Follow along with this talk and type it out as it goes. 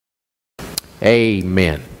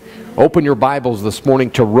Amen. Open your Bibles this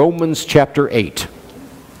morning to Romans chapter 8.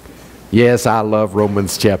 Yes, I love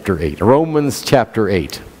Romans chapter 8. Romans chapter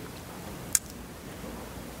 8.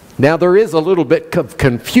 Now there is a little bit of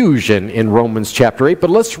confusion in Romans chapter 8,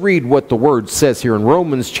 but let's read what the Word says here in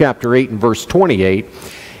Romans chapter 8 and verse 28.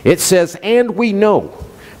 It says, "And we know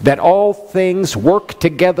that all things work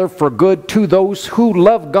together for good to those who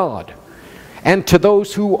love God, and to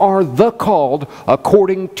those who are the called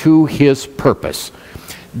according to His purpose."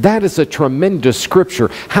 That is a tremendous scripture.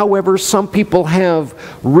 However, some people have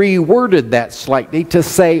reworded that slightly to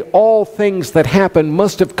say all things that happen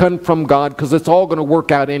must have come from God because it's all going to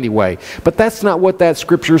work out anyway. But that's not what that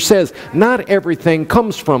scripture says. Not everything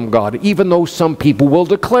comes from God, even though some people will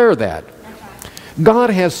declare that. God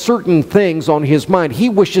has certain things on His mind. He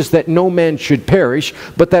wishes that no man should perish,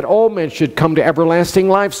 but that all men should come to everlasting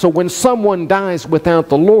life. So when someone dies without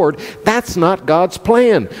the Lord, that's not God's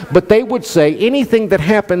plan. But they would say anything that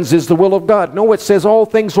happens is the will of God. No, it says all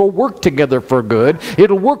things will work together for good.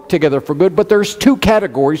 It'll work together for good, but there's two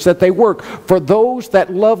categories that they work. For those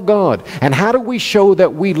that love God. And how do we show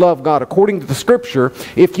that we love God? According to the Scripture,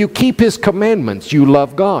 if you keep His commandments, you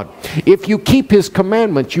love God. If you keep His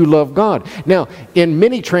commandments, you love God. Now, in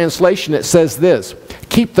many translations it says this,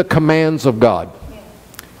 keep the commands of God.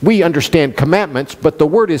 We understand commandments, but the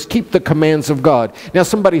word is keep the commands of God. Now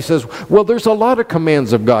somebody says, well, there's a lot of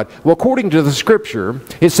commands of God. Well, according to the Scripture,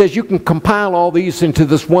 it says you can compile all these into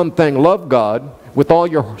this one thing. Love God with all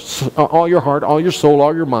your heart, all your soul,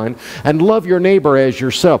 all your mind, and love your neighbor as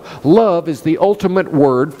yourself. Love is the ultimate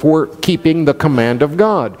word for keeping the command of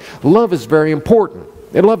God. Love is very important.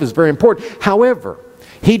 And love is very important. However,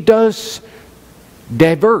 He does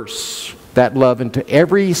diverse that love into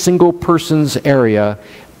every single person's area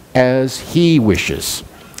as He wishes.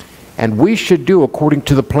 And we should do according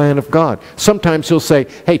to the plan of God. Sometimes He'll say,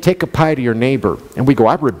 hey, take a pie to your neighbor. And we go,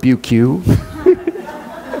 I rebuke you.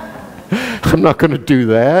 I'm not going to do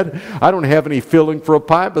that. I don't have any feeling for a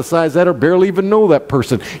pie. Besides that, I barely even know that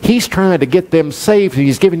person. He's trying to get them saved.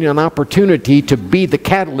 He's giving you an opportunity to be the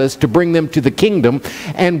catalyst to bring them to the kingdom.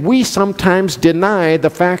 And we sometimes deny the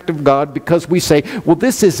fact of God because we say, well,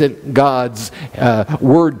 this isn't God's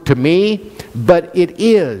word to me, but it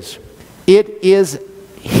is. It is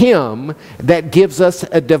Him that gives us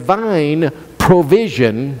a divine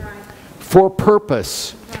provision for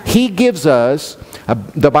purpose. He gives us,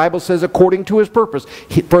 the Bible says, according to His purpose.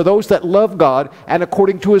 For those that love God and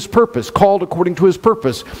according to His purpose, called according to His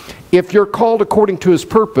purpose. If you're called according to His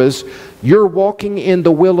purpose, you're walking in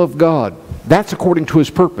the will of God. That's according to His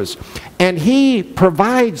purpose. And He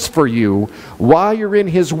provides for you while you're in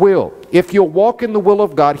His will. If you'll walk in the will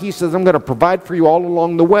of God, He says, I'm going to provide for you all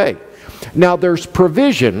along the way. Now there's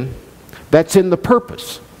provision that's in the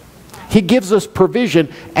purpose. He gives us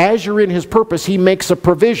provision. As you're in His purpose, He makes a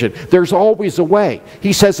provision. There's always a way.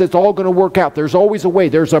 He says it's all going to work out. There's always a way.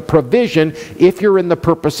 There's a provision if you're in the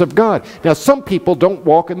purpose of God. Now, some people don't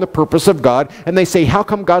walk in the purpose of God, and they say, how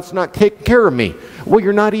come God's not taking care of me? Well,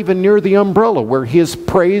 you're not even near the umbrella where His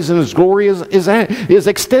praise and His glory is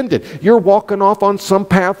extended. You're walking off on some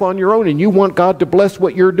path on your own, and you want God to bless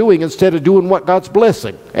what you're doing instead of doing what God's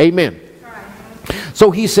blessing. Amen. So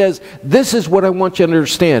He says, this is what I want you to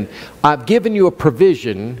understand. I've given you a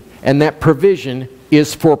provision, and that provision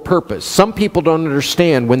is for purpose. Some people don't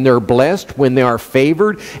understand when they're blessed, when they are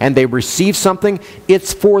favored, and they receive something,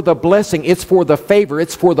 it's for the blessing, it's for the favor,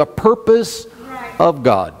 it's for the purpose of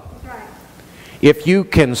God. If you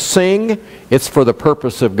can sing, it's for the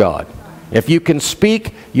purpose of God. If you can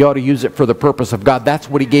speak, you ought to use it for the purpose of God. That's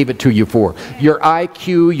what He gave it to you for. Your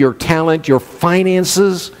IQ, your talent, your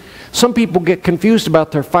finances. Some people get confused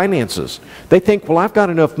about their finances. They think, well, I've got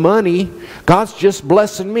enough money. God's just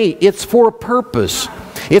blessing me. It's for a purpose.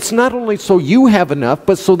 It's not only so you have enough,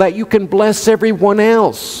 but so that you can bless everyone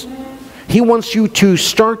else. He wants you to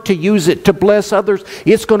start to use it to bless others.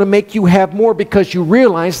 It's going to make you have more because you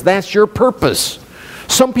realize that's your purpose.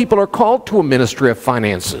 Some people are called to a ministry of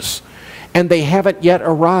finances, and they haven't yet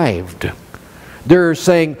arrived. They're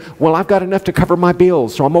saying, well, I've got enough to cover my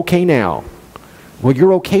bills, so I'm okay now. Well,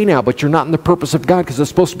 you're okay now, but you're not in the purpose of God because it's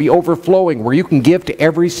supposed to be overflowing where you can give to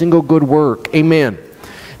every single good work. Amen.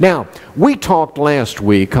 Now, we talked last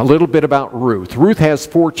week a little bit about Ruth. Ruth has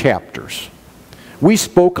 4 chapters. We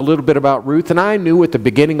spoke a little bit about Ruth, and I knew at the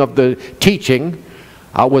beginning of the teaching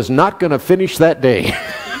I was not going to finish that day.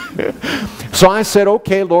 So I said,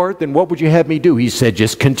 okay, Lord, then what would you have me do? He said,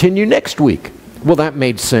 just continue next week. Well, that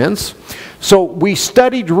made sense. So we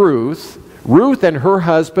studied Ruth. Ruth and her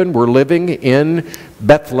husband were living in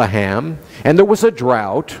Bethlehem, and there was a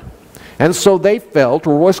drought. And so they felt,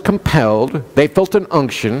 or was compelled, they felt an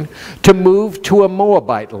unction to move to a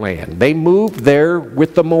Moabite land. They moved there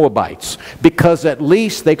with the Moabites because at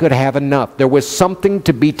least they could have enough. There was something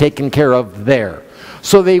to be taken care of there.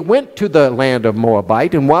 So they went to the land of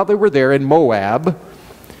Moabite, and while they were there in Moab,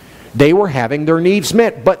 they were having their needs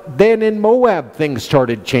met. But then in Moab, things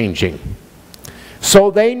started changing.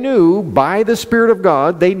 So they knew by the Spirit of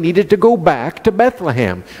God they needed to go back to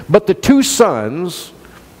Bethlehem. But the two sons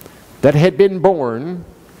that had been born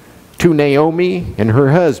to Naomi and her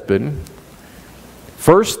husband,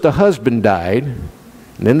 first the husband died, and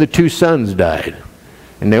then the two sons died.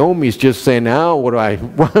 And Naomi's just saying, now what do I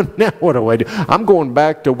do? I'm going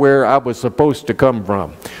back to where I was supposed to come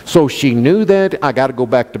from. So she knew that I got to go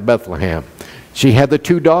back to Bethlehem. She had the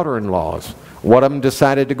two daughter-in-laws. One of them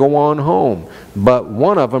decided to go on home, but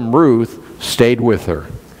one of them, Ruth, stayed with her.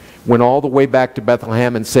 Went all the way back to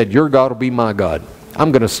Bethlehem and said, your God will be my God.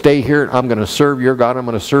 I'm going to stay here. I'm going to serve your God. I'm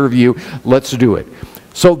going to serve you. Let's do it.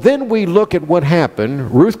 So then we look at what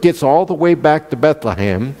happened. Ruth gets all the way back to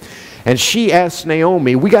Bethlehem, and she asks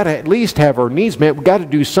Naomi, we got to at least have our needs met. We got to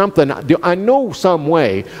do something. I know some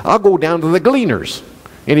way. I'll go down to the Gleaners.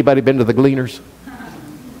 Anybody been to the Gleaners?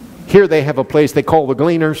 Here they have a place they call the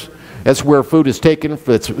Gleaners. That's where food is taken.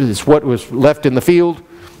 It's what was left in the field.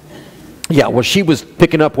 Yeah, well, she was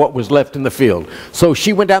picking up what was left in the field. So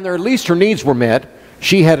she went down there. At least her needs were met.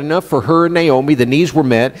 She had enough for her and Naomi. The needs were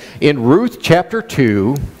met. In Ruth chapter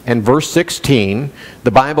 2 and verse 16, the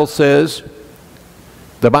Bible says,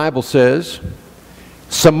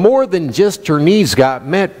 some more than just her needs got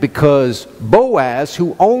met because Boaz,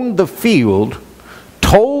 who owned the field,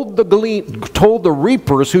 told the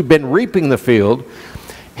reapers who'd been reaping the field,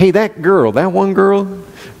 hey, that one girl,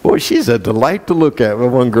 boy, she's a delight to look at.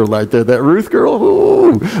 One girl like that Ruth girl,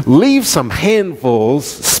 ooh, leave some handfuls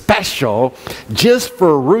special just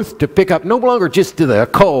for Ruth to pick up. No longer just to the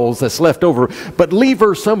coals that's left over, but leave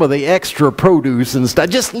her some of the extra produce and stuff.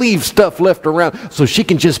 Just leave stuff left around so she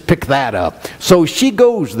can just pick that up. So she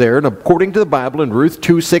goes there, and according to the Bible in Ruth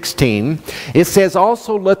 2:16, it says,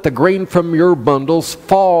 also let the grain from your bundles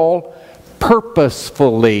fall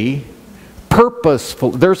purposefully.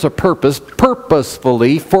 There's a purpose,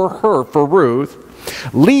 purposefully for her, for Ruth.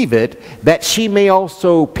 Leave it that she may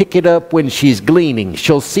also pick it up when she's gleaning.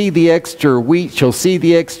 She'll see the extra wheat, she'll see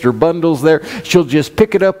the extra bundles there. She'll just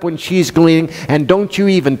pick it up when she's gleaning, and don't you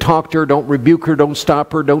even talk to her, don't rebuke her, don't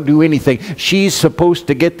stop her, don't do anything. She's supposed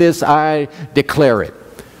to get this, I declare it.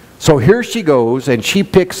 So here she goes, and she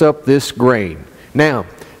picks up this grain. Now,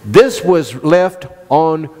 this was left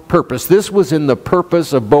on purpose. This was in the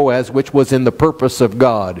purpose of Boaz, which was in the purpose of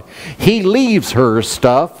God. He leaves her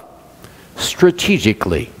stuff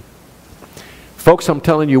strategically. Folks, I'm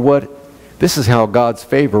telling you what, this is how God's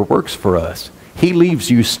favor works for us. He leaves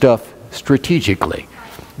you stuff strategically.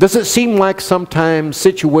 Does it seem like sometimes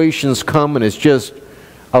situations come and it's just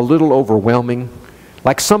a little overwhelming?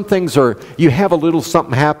 Like some things are, you have a little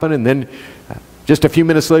something happen, and then just a few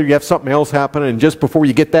minutes later, you have something else happen, and just before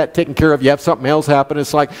you get that taken care of, you have something else happen.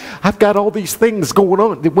 It's like, I've got all these things going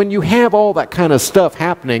on. When you have all that kind of stuff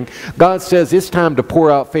happening, God says it's time to pour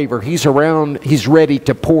out favor. He's around, He's ready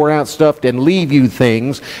to pour out stuff and leave you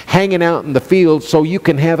things hanging out in the field so you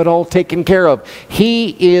can have it all taken care of.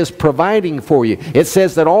 He is providing for you. It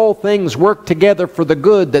says that all things work together for the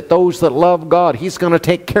good, that those that love God, He's going to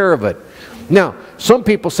take care of it. Now, some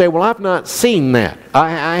people say, well, I've not seen that.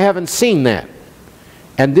 I haven't seen that.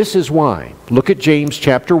 And this is why. Look at James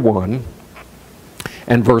chapter 1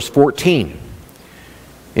 and verse 14.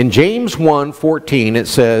 In James 1:14 it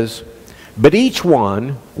says, but each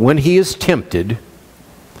one, when he is tempted,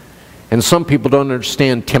 and some people don't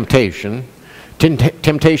understand temptation.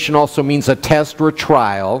 Temptation also means a test or a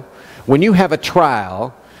trial. When you have a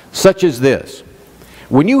trial, such as this,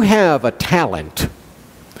 when you have a talent,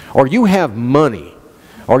 or you have money,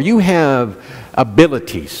 or you have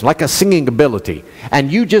abilities, like a singing ability, and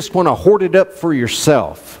you just want to hoard it up for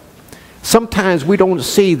yourself. Sometimes we don't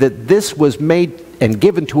see that this was made and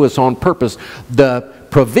given to us on purpose. The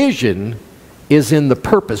provision is in the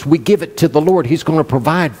purpose. We give it to the Lord. He's going to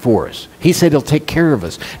provide for us. He said He'll take care of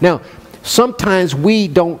us. Now, sometimes we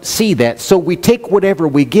don't see that, so we take whatever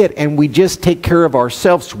we get and we just take care of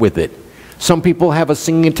ourselves with it. Some people have a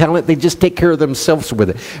singing talent, they just take care of themselves with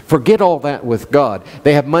it. Forget all that with God.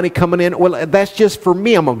 They have money coming in. Well, that's just for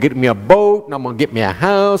me. I'm going to get me a boat, and I'm going to get me a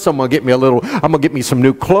house. I'm going to get me some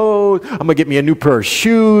new clothes. I'm going to get me a new pair of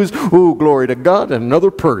shoes. Ooh, glory to God, and another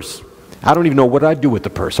purse. I don't even know what I'd do with the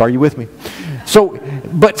purse. Are you with me? So,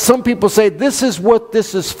 but some people say, this is what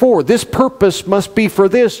this is for. This purpose must be for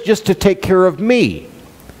this, just to take care of me.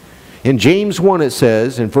 In James 1 it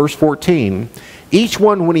says, in verse 14, each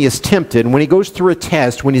one when he is tempted, when he goes through a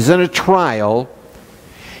test, when he's in a trial,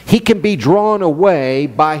 he can be drawn away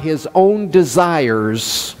by his own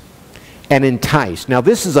desires and enticed. Now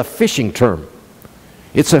this is a fishing term.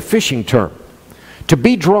 It's a fishing term. To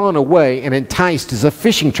be drawn away and enticed is a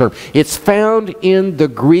fishing term. It's found in the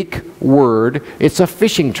Greek word. It's a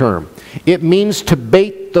fishing term. It means to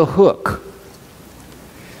bait the hook.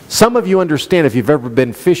 Some of you understand, if you've ever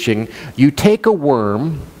been fishing, you take a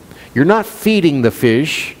worm, you're not feeding the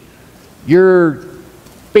fish, you're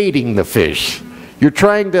baiting the fish. You're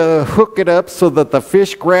trying to hook it up so that the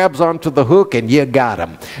fish grabs onto the hook and you got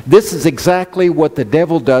him. This is exactly what the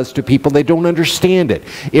devil does to people. They don't understand it.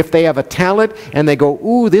 If they have a talent and they go,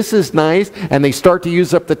 ooh, this is nice, and they start to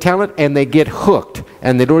use up the talent and they get hooked,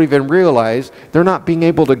 and they don't even realize they're not being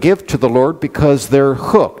able to give to the Lord because they're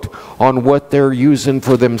hooked on what they're using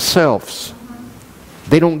for themselves.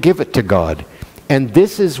 They don't give it to God. And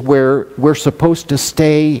this is where we're supposed to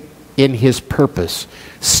stay in His purpose.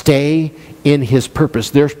 Stay in His purpose.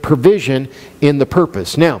 There's provision in the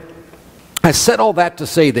purpose. Now, I said all that to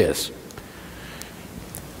say this.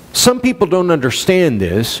 Some people don't understand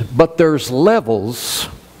this, but there's levels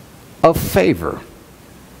of favor.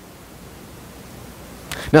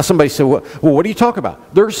 Now somebody said, well, what are you talking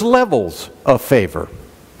about? There's levels of favor.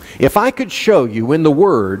 If I could show you in the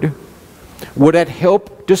Word, would that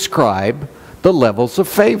help describe the levels of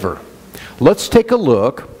favor? Let's take a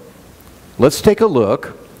look. Let's take a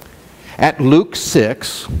look at Luke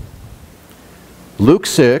 6. Luke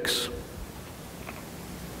 6.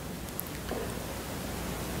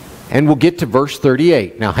 And we'll get to verse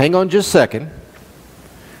 38. Now hang on just a second.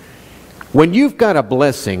 When you've got a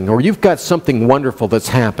blessing or you've got something wonderful that's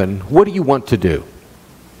happened, what do you want to do?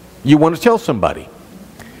 You want to tell somebody.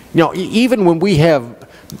 You know, even when we have,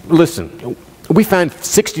 listen, we find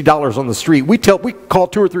 $60 on the street, we call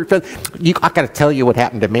 2 or 3 friends, I got to tell you what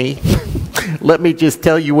happened to me. Let me just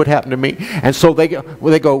tell you what happened to me. And so they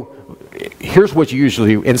go, here's what you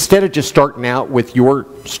usually do. Instead of just starting out with your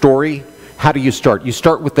story, how do you start? You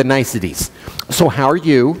start with the niceties. So how are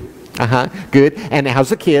you? Good. And how's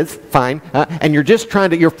the kids? Fine. And you're just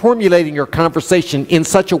you're formulating your conversation in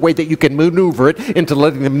such a way that you can maneuver it into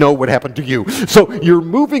letting them know what happened to you. So you're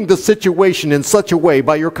moving the situation in such a way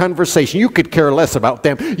by your conversation. You could care less about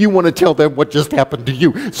them. You want to tell them what just happened to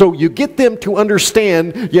you. So you get them to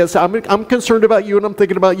understand, yes, I'm concerned about you and I'm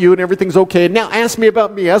thinking about you and everything's okay. And now ask me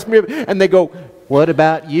about me. Ask me. And they go, what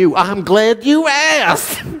about you? I'm glad you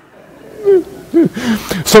asked.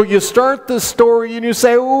 So you start the story and you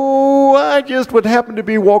say, oh, I just would happen to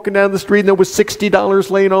be walking down the street and there was $60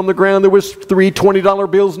 laying on the ground. There was 3 $20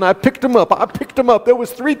 bills and I picked them up. There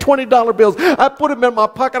was 3 $20 bills. I put them in my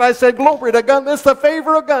pocket. I said, glory to God, that's the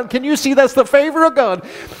favor of God. Can you see that's the favor of God?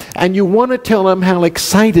 And you want to tell them how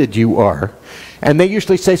excited you are. And they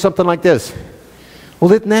usually say something like this.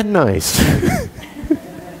 Well, isn't that nice?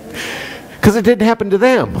 Because it didn't happen to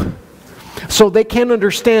them. So they can't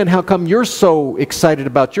understand how come you're so excited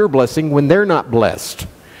about your blessing when they're not blessed.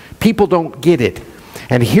 People don't get it.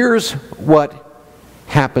 And here's what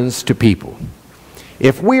happens to people.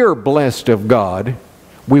 If we are blessed of God,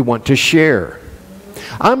 we want to share.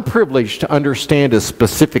 I'm privileged to understand a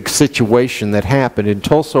specific situation that happened in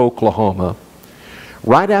Tulsa, Oklahoma.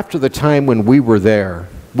 Right after the time when we were there,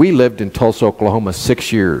 we lived in Tulsa, Oklahoma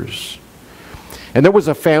 6 years. And there was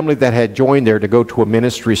a family that had joined there to go to a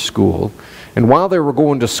ministry school. And while they were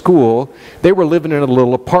going to school, they were living in a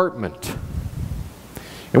little apartment.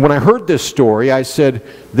 And when I heard this story, I said,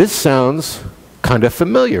 this sounds kind of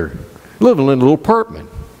familiar. Living in a little apartment.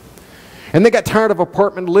 And they got tired of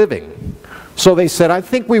apartment living. So they said, I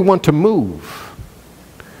think we want to move.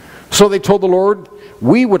 So they told the Lord,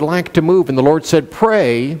 we would like to move. And the Lord said,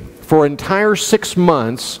 pray for an entire 6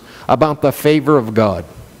 months about the favor of God.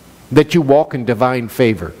 That you walk in divine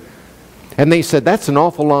favor. And they said, that's an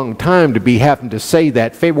awful long time to be having to say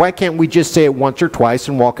that favor. Why can't we just say it once or twice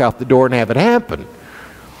and walk out the door and have it happen?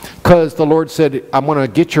 Because the Lord said, I want to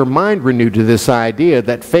get your mind renewed to this idea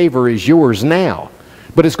that favor is yours now.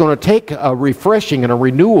 But it's going to take a refreshing and a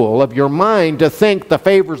renewal of your mind to think the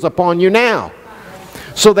favor's upon you now.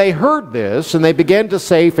 So they heard this and they began to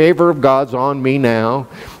say, favor of God's on me now.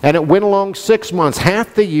 And it went along 6 months,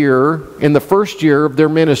 half the year in the first year of their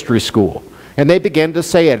ministry school. And they began to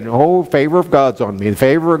say it, oh, favor of God's on me, the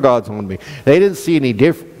favor of God's on me. They didn't see any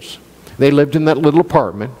difference. They lived in that little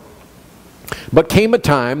apartment. But came a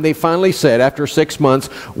time, they finally said, after 6 months,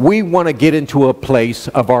 we want to get into a place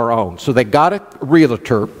of our own. So they got a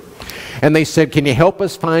realtor, and they said, can you help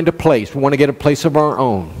us find a place? We want to get a place of our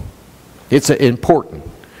own. It's important.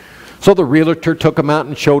 So the realtor took them out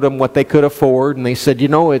and showed them what they could afford, and they said, you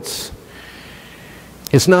know, it's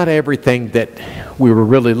not everything that we were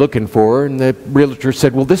really looking for. And the realtor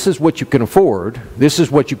said, well, this is what you can afford. This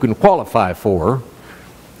is what you can qualify for.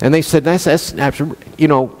 And they said, that's you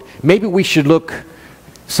know, maybe we should look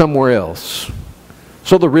somewhere else.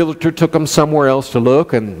 So the realtor took them somewhere else to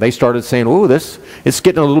look, and they started saying, oh, it's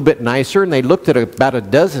getting a little bit nicer. And they looked at about a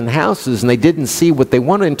dozen houses, and they didn't see what they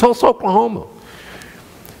wanted in Tulsa, Oklahoma.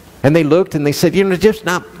 And they looked, and they said, you know, just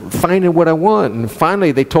not finding what I want. And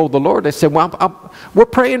finally, they told the Lord, they said, well, we're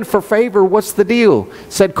praying for favor. What's the deal?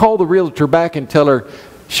 Said, call the realtor back and tell her,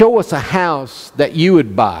 show us a house that you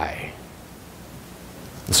would buy.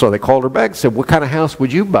 So they called her back and said, what kind of house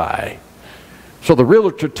would you buy? So the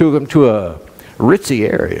realtor took them to a ritzy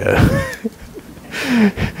area.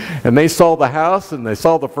 And they saw the house, and they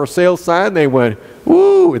saw the for sale sign. They went,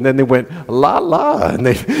 woo, and then they went, la la, and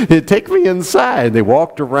they'd take me inside. They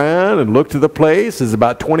walked around and looked at the place. It's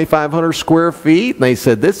about 2,500 square feet, and they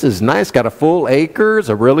said, this is nice, got a full acre, it's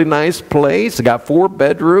a really nice place, it got 4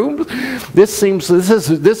 bedrooms. This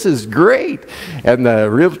is great. And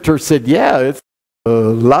the realtor said, yeah, it's a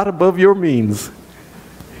lot above your means.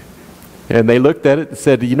 And they looked at it and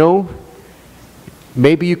said, you know,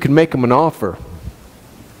 maybe you can make them an offer.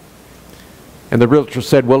 And the realtor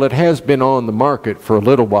said, well, it has been on the market for a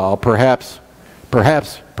little while. Perhaps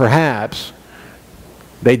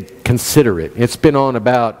they'd consider it. It's been on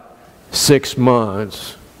about 6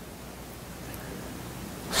 months.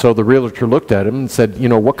 So the realtor looked at him and said, you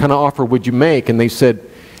know, what kind of offer would you make? And they said,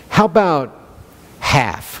 how about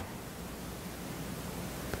half?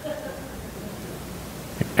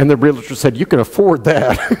 And the realtor said, you can afford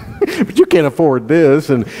that, but you can't afford this.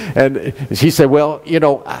 And she said, well, you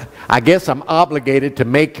know, I guess I'm obligated to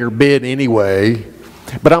make your bid anyway.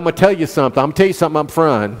 But I'm going to tell you something. I'm going to tell you something up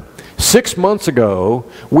front. 6 months ago,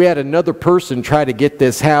 we had another person try to get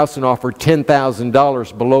this house and offer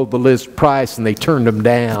 $10,000 below the list price, and they turned them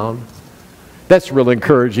down. That's real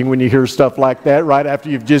encouraging when you hear stuff like that right after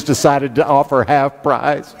you've just decided to offer half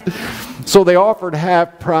price. So they offered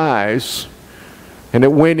half price. And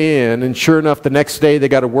it went in, and sure enough, the next day they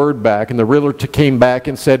got a word back, and the realtor came back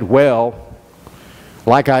and said, well,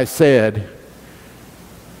 like I said,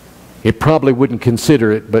 it probably wouldn't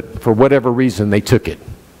consider it, but for whatever reason, they took it.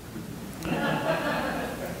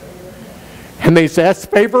 And they said, that's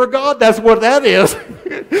favor of God. That's what that is.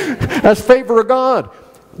 That's favor of God.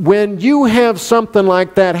 When you have something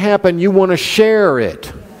like that happen, you want to share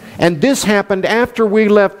it. And this happened after we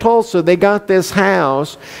left Tulsa. They got this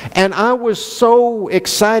house, and I was so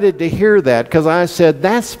excited to hear that, because I said,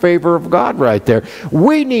 that's favor of God right there.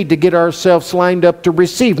 We need to get ourselves lined up to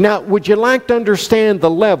receive. Now, would you like to understand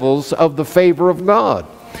the levels of the favor of God?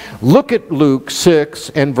 Look at Luke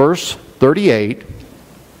 6 and verse 38.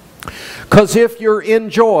 Because if you're in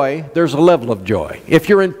joy, there's a level of joy. If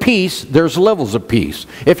you're in peace, there's levels of peace.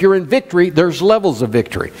 If you're in victory, there's levels of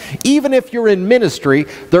victory. Even if you're in ministry,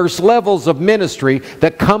 there's levels of ministry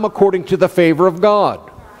that come according to the favor of God.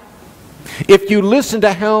 If you listen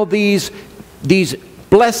to how these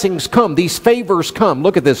blessings come, these favors come,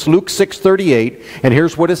 look at this, Luke 6:38, and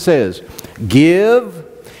here's what it says. Give,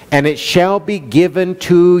 and it shall be given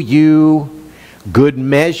to you, good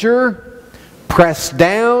measure, pressed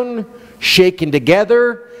down, shaken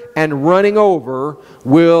together, and running over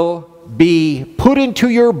will be put into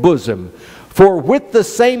your bosom. For with the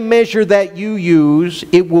same measure that you use,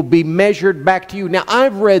 it will be measured back to you. Now,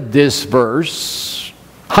 I've read this verse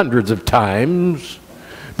hundreds of times,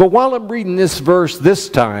 but while I'm reading this verse this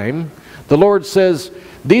time, the Lord says,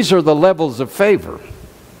 these are the levels of favor.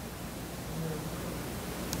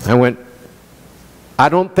 I went, I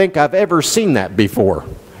don't think I've ever seen that before.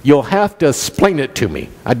 You'll have to explain it to me.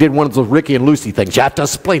 I did one of those Ricky and Lucy things. You have to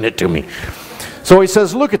explain it to me. So he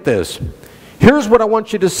says, look at this. Here's what I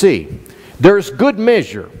want you to see. There's good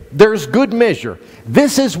measure. There's good measure.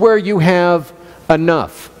 This is where you have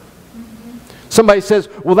enough. Somebody says,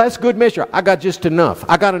 well, that's good measure. I got just enough.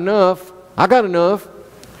 I got enough. I got enough.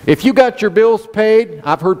 If you got your bills paid,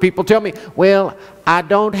 I've heard people tell me, well, I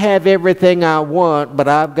don't have everything I want, but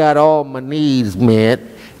I've got all my needs met.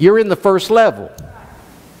 You're in the first level.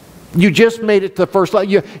 You just made it to the first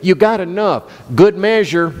level. You got enough. Good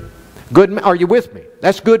measure. Are you with me?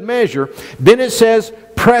 That's good measure. Then it says,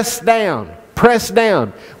 press down. Press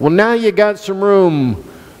down. Well, now you got some room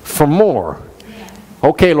for more.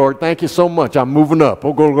 Okay, Lord, thank you so much. I'm moving up.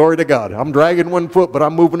 Oh, glory to God. I'm dragging one foot, but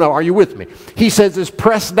I'm moving up. Are you with me? He says it's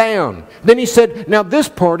pressed down. Then he said, now this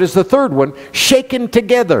part is the third one, shaken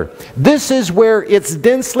together. This is where it's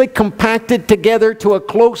densely compacted together to a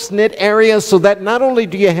close-knit area so that not only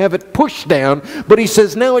do you have it pushed down, but he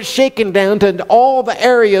says now it's shaken down to all the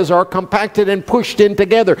areas are compacted and pushed in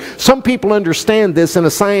together. Some people understand this in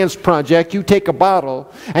a science project. You take a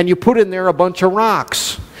bottle and you put in there a bunch of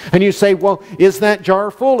rocks. And you say, well, is that jar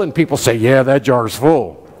full? And people say, yeah, that jar's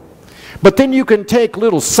full. But then you can take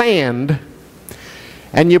little sand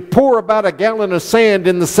and you pour about a gallon of sand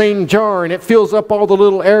in the same jar and it fills up all the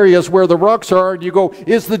little areas where the rocks are. And you go,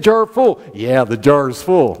 is the jar full? Yeah, the jar's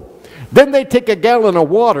full. Then they take a gallon of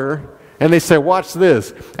water and they say, watch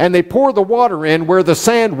this. And they pour the water in where the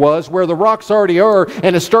sand was, where the rocks already are,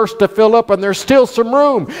 and it starts to fill up and there's still some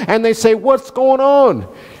room. And they say, what's going on?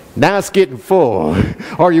 Now it's getting full.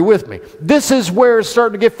 Are you with me? This is where it's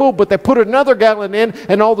starting to get full, but they put another gallon in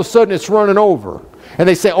and all of a sudden it's running over. And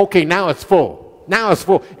they say, okay, now it's full. Now it's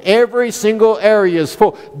full. Every single area is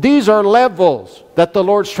full. These are levels that the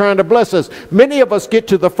Lord's trying to bless us. Many of us get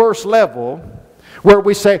to the first level where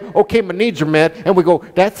we say, okay, my needs are met, and we go,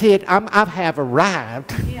 that's it, I have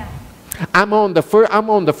arrived. Yeah. I'm on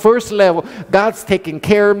the first level. God's taking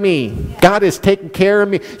care of me. Yeah. God is taking care of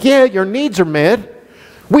me. Yeah, your needs are met.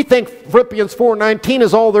 We think Philippians 4:19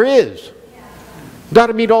 is all there is. Yeah. Got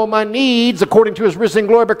to meet all my needs according to his risen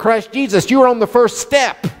glory by Christ Jesus. You're on the first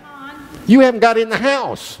step. You haven't got in the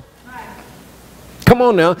house. Right. Come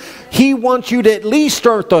on now. He wants you to at least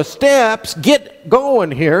start the steps. Get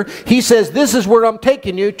going here. He says, this is where I'm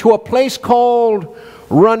taking you, to a place called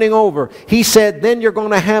running over. He said, then you're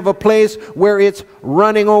going to have a place where it's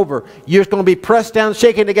running over. You're going to be pressed down,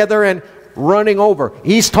 shaken together, and running over.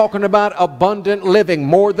 He's talking about abundant living,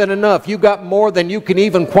 more than enough. You got more than you can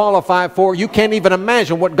even qualify for. You can't even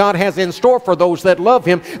imagine what God has in store for those that love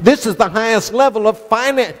him. This is the highest level of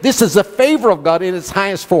finance. This is the favor of God in its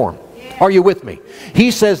highest form. Yeah. Are you with me?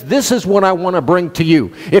 He says, this is what I want to bring to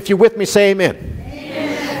you. If you're with me, say amen.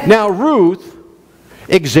 Amen. Now Ruth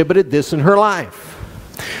exhibited this in her life.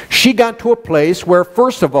 She got to a place where,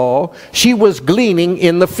 first of all, she was gleaning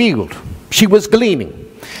in the field. She was gleaning.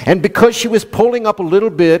 And because she was pulling up a little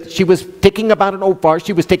bit, she was taking about an ophar,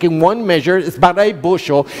 she was taking one measure, it's about a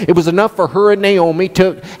bushel. It was enough for her and Naomi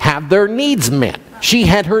to have their needs met. She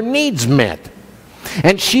had her needs met.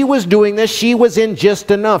 And she was doing this, she was in just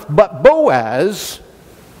enough. But Boaz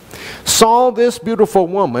saw this beautiful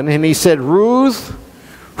woman and he said, Ruth,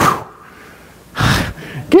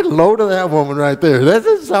 get a load of that woman right there.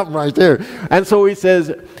 That's something right there. And so he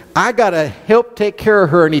says, I got to help take care of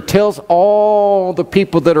her. And he tells all the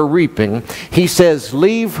people that are reaping, he says,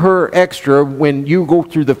 leave her extra when you go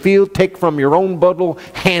through the field. Take from your own bundle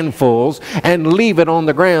handfuls and leave it on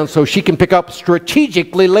the ground so she can pick up,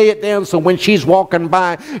 strategically lay it down so when she's walking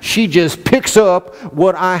by, she just picks up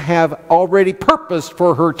what I have already purposed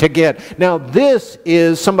for her to get. Now this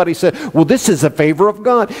is, somebody said, well, this is a favor of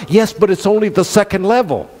God. Yes, but it's only the second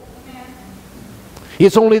level.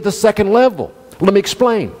 It's only the second level. Let me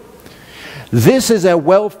explain. This is a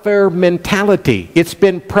welfare mentality. It's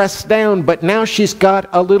been pressed down, but now she's got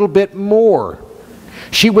a little bit more.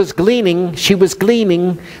 She was gleaning,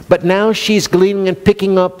 but now she's gleaning and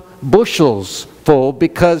picking up bushels full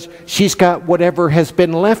because she's got whatever has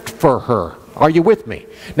been left for her. Are you with me?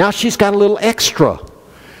 Now she's got a little extra.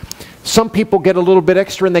 Some people get a little bit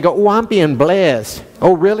extra and they go, oh, I'm being blessed.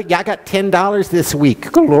 Oh, really? Yeah, I got $10 this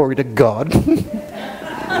week. Glory to God.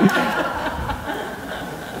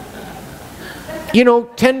 You know,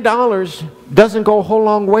 $10 doesn't go a whole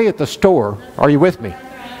long way at the store. Are you with me?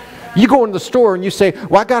 You go in the store and you say,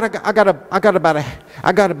 well, I got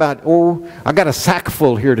a sack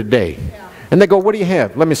full here today. And they go, what do you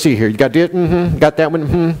have? Let me see here. You got this? Mm-hmm. Got that one?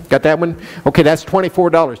 Mm-hmm. Got that one? Okay, that's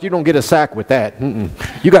 $24. You don't get a sack with that. Mm-mm.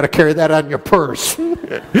 You got to carry that on your purse. You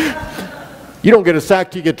don't get a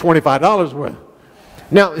sack till you get $25 worth.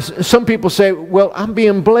 Now, some people say, well, I'm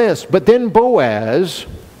being blessed. But then Boaz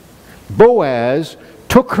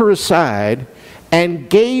took her aside and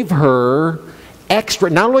gave her extra.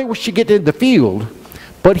 Not only was she getting in the field,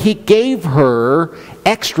 but he gave her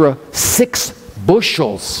extra 6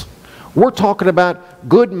 bushels. We're talking about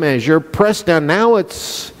good measure, pressed down. Now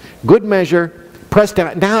it's good measure, pressed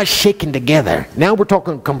down. Now it's shaken together. Now we're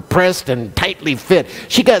talking compressed and tightly fit.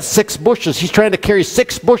 She got 6 bushels. She's trying to carry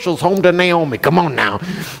 6 bushels home to Naomi. Come on now.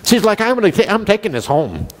 She's like, I'm taking this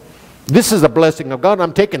home. This is a blessing of God.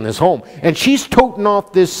 I'm taking this home. And she's toting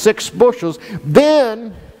off this 6 bushels.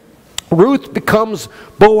 Then Ruth becomes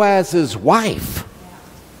Boaz's wife.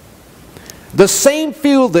 The same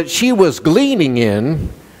field that she was gleaning in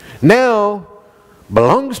now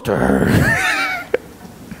belongs to her.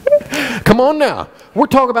 Come on now. We're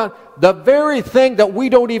talking about the very thing that we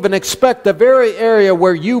don't even expect, the very area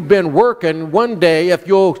where you've been working one day, if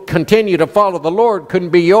you'll continue to follow the Lord, couldn't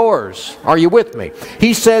be yours. Are you with me?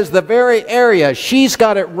 He says the very area, she's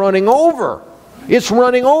got it running over. It's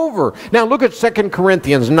running over. Now look at 2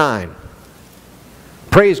 Corinthians 9.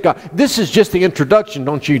 Praise God. This is just the introduction,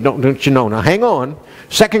 don't you know? Now hang on.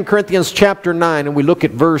 2 Corinthians chapter 9, and we look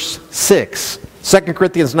at verse 6. 2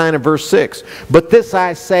 Corinthians 9 and verse 6. But this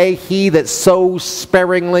I say, he that sows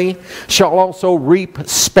sparingly shall also reap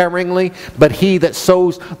sparingly, but he that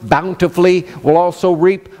sows bountifully will also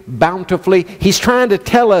reap bountifully. He's trying to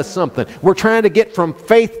tell us something. We're trying to get from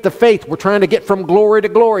faith to faith. We're trying to get from glory to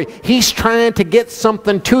glory. He's trying to get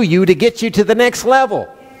something to you to get you to the next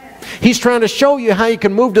level. He's trying to show you how you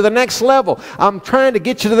can move to the next level. I'm trying to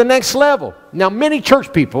get you to the next level. Now, many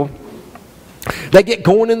church people, they get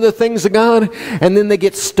going into the things of God, and then they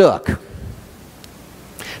get stuck.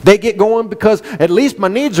 They get going because at least my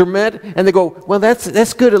needs are met, and they go, well,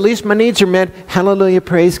 that's good. At least my needs are met. Hallelujah,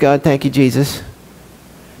 praise God, thank you, Jesus.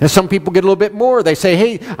 And some people get a little bit more. They say,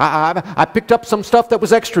 hey, I picked up some stuff that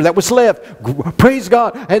was extra, that was left. Praise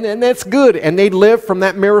God, and that's good. And they live from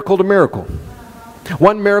that miracle to miracle.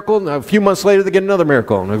 One miracle, and a few months later they get another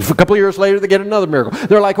miracle. And a couple of years later they get another miracle.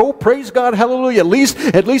 They're like, oh, praise God, hallelujah.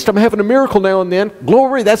 At least I'm having a miracle now and then.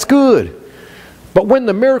 Glory, that's good. But when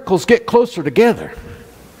the miracles get closer together,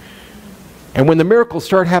 and when the miracles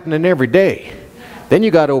start happening every day, then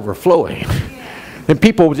you got overflowing. And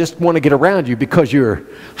people just want to get around you because you're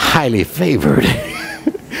highly favored.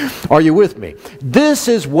 Are you with me? This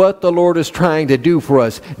is what the Lord is trying to do for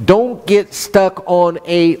us. Don't get stuck on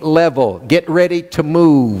a level. Get ready to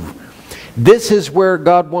move. This is where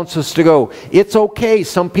God wants us to go. It's okay.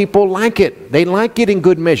 Some people like it. They like getting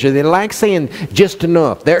good measure. They like saying just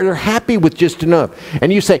enough. They're happy with just enough.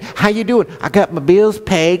 And you say, how you doing? I got my bills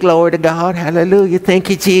paid. Glory to God. Hallelujah. Thank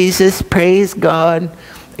you, Jesus. Praise God.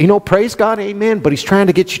 You know, praise God. Amen. But He's trying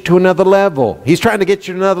to get you to another level. He's trying to get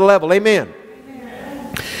you to another level. Amen.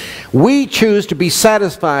 We choose to be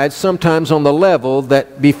satisfied sometimes on the level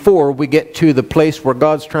that before we get to the place where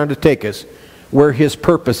God's trying to take us, where His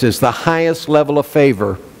purpose is, the highest level of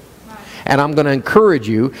favor. And I'm going to encourage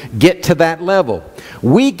you, get to that level.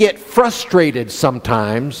 We get frustrated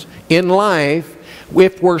sometimes in life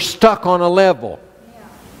if we're stuck on a level.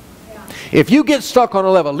 If you get stuck on a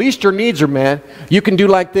level, at least your needs are met, you can do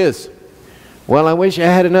like this. Well, I wish I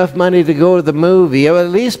had enough money to go to the movie. Well,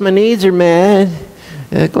 at least my needs are met.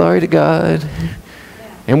 Glory to God.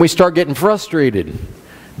 And we start getting frustrated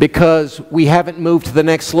because we haven't moved to the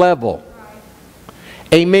next level.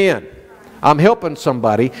 Amen. I'm helping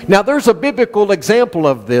somebody. Now there's a biblical example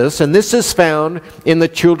of this, and this is found in the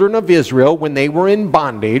children of Israel when they were in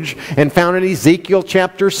bondage, and found in Ezekiel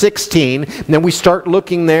chapter 16. And then we start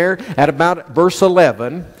looking there at about verse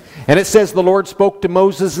 11. And it says, the Lord spoke to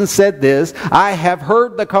Moses and said this, I have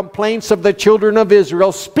heard the complaints of the children of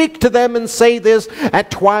Israel. Speak to them and say this,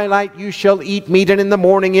 at twilight you shall eat meat, and in the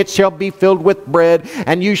morning it shall be filled with bread,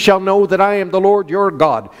 and you shall know that I am the Lord your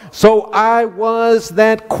God. So I was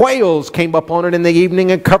that quails came up on it in the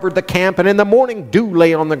evening and covered the camp, and in the morning dew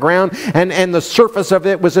lay on the ground, and the surface of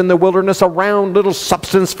it was in the wilderness, a round little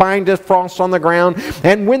substance fine as frost on the ground.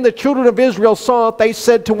 And when the children of Israel saw it, they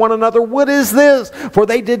said to one another, what is this? For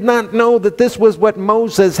they did not know that this was what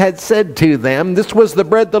Moses had said to them. This was the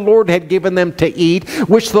bread the Lord had given them to eat,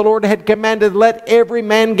 which the Lord had commanded, let every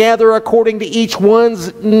man gather according to each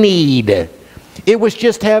one's need. It was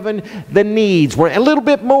just having the needs. A little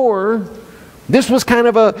bit more. This was kind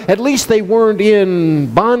of at least they weren't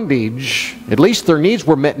in bondage. At least their needs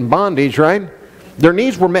were met in bondage, right? Their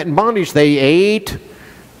needs were met in bondage. They ate.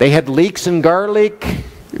 They had leeks and garlic.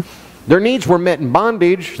 Their needs were met in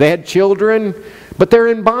bondage. They had children. But they're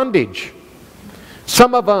in bondage.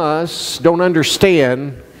 Some of us don't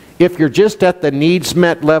understand, if you're just at the needs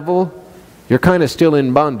met level, you're kind of still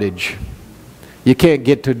in bondage. You can't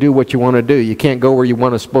get to do what you want to do. You can't go where you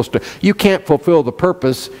want to supposed to. You can't fulfill the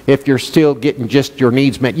purpose if you're still getting just your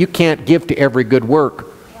needs met. You can't give to every good work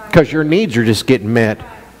because your needs are just getting met.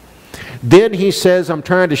 Then he says, I'm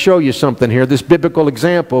trying to show you something here, this biblical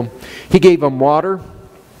example. He gave them water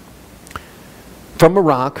from a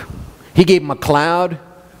rock. He gave them a cloud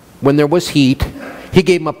when there was heat. He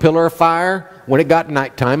gave them a pillar of fire when it got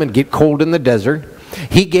nighttime and get cold in the desert.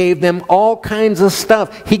 He gave them all kinds of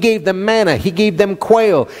stuff. He gave them manna. He gave them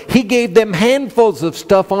quail. He gave them handfuls of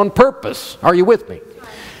stuff on purpose. Are you with me?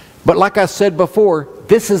 But like I said before,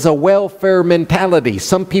 this is a welfare mentality.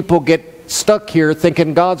 Some people get stuck here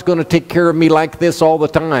thinking God's going to take care of me like this all the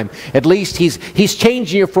time. At least He's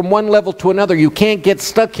changing you from one level to another. You can't get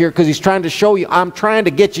stuck here because He's trying to show you, I'm trying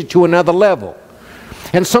to get you to another level.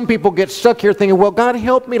 And some people get stuck here thinking, well, God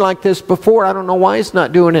helped me like this before. I don't know why He's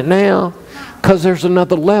not doing it now. Because there's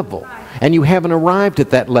another level. And you haven't arrived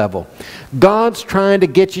at that level. God's trying to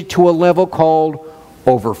get you to a level called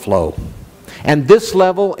overflow. And this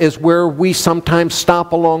level is where we sometimes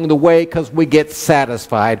stop along the way because we get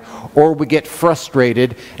satisfied or we get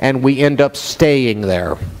frustrated and we end up staying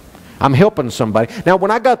there. I'm helping somebody. Now,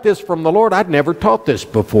 when I got this from the Lord, I'd never taught this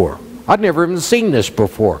before. I'd never even seen this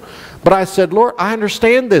before. But I said, Lord, I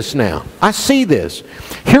understand this now. I see this.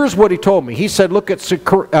 Here's what He told me. He said, look at 2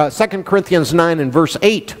 Corinthians 9 and verse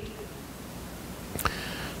 8.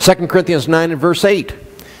 2 Corinthians 9 and verse 8.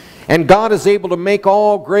 And God is able to make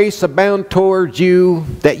all grace abound towards you,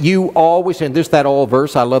 that you always, and there's that all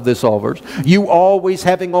verse, I love this all verse, you always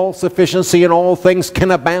having all sufficiency in all things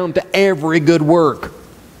can abound to every good work.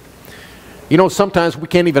 You know, sometimes we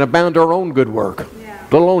can't even abound to our own good work,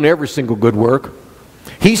 let alone every single good work.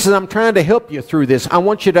 He says, I'm trying to help you through this. I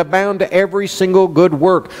want you to abound to every single good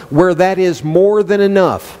work, where that is more than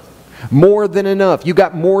enough. More than enough. You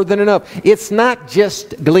got more than enough. It's not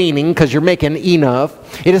just gleaning because you're making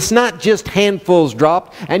enough. It is not just handfuls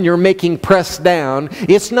dropped and you're making pressed down.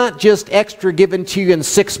 It's not just extra given to you in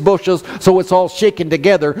 6 bushels so it's all shaken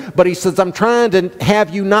together. But He says, I'm trying to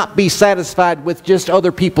have you not be satisfied with just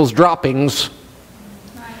other people's droppings.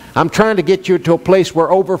 I'm trying to get you to a place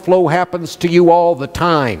where overflow happens to you all the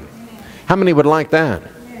time. How many would like that?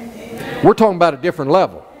 We're talking about a different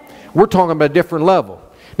level. We're talking about a different level.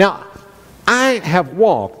 Now, I have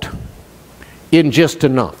walked in just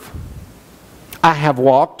enough. I have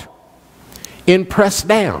walked in pressed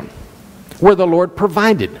down, where the Lord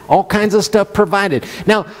provided. All kinds of stuff provided.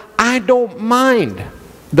 Now, I don't mind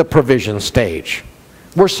the provision stage,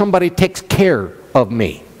 where somebody takes care of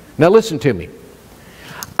me. Now listen to me.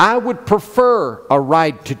 I would prefer a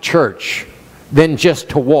ride to church than just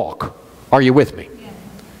to walk. Are you with me?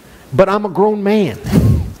 But I'm a grown man.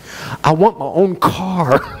 I want my own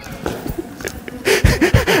car.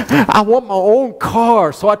 I want my own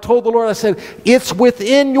car. So I told the Lord, I said, it's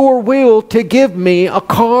within your will to give me a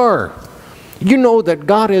car. You know that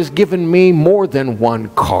God has given me more than one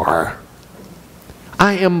car.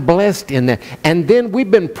 I am blessed in that. And then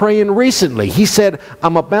we've been praying recently. He said,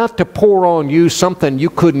 I'm about to pour on you something you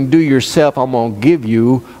couldn't do yourself. I'm going to give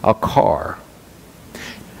you a car.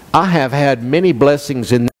 I have had many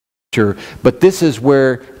blessings in nature, but this is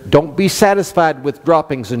where don't be satisfied with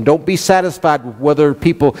droppings and don't be satisfied with whether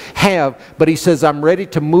people have. But He says, I'm ready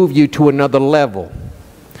to move you to another level.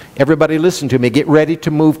 Everybody listen to me. Get ready to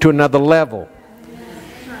move to another level.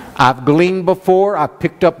 I've gleaned before. I've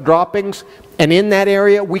picked up droppings. And in that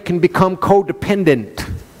area, we can become codependent.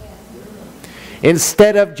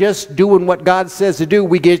 Instead of just doing what God says to do,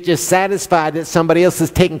 we get just satisfied that somebody else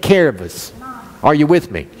is taking care of us. Are you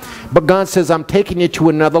with me? But God says, I'm taking you to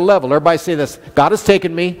another level. Everybody say this. God has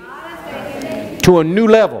taken me to a new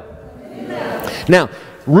level. Now,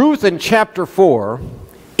 Ruth in chapter 4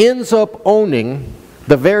 ends up owning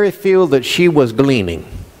the very field that she was gleaning.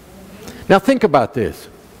 Now think about this.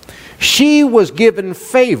 She was given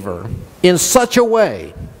favor in such a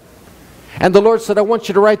way. And the Lord said, I want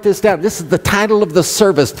you to write this down. This is the title of the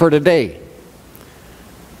service for today.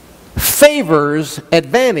 Favor's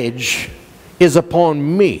advantage is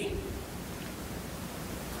upon me.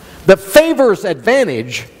 The favor's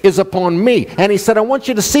advantage is upon me. And He said, I want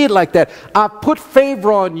you to see it like that. I put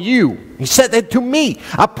favor on you. He said that to me.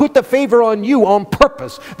 I put the favor on you on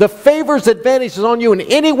purpose. The favor's advantage is on you. And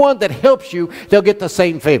anyone that helps you, they'll get the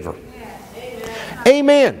same favor. Yes.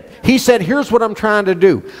 Amen. He said, here's what I'm trying to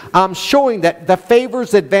do. I'm showing that the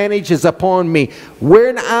favor's advantage is upon me.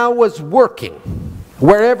 When I was working,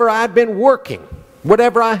 wherever I've been working,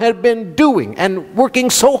 whatever I had been doing and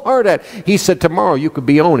working so hard at, He said, tomorrow you could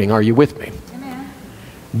be owning. Are you with me? Amen.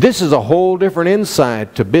 This is a whole different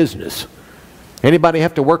insight to business. Anybody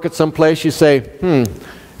have to work at some place, you say,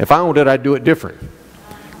 if I owned it, I'd do it different.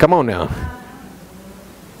 Come on now.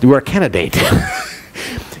 You are a candidate.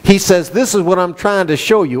 He says, this is what I'm trying to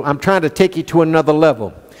show you. I'm trying to take you to another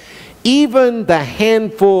level. Even the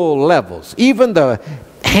handful levels, even the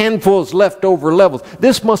handfuls leftover levels.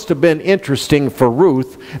 This must have been interesting for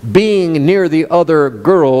Ruth, being near the other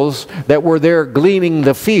girls that were there gleaning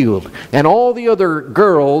the field. And all the other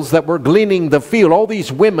girls that were gleaning the field, all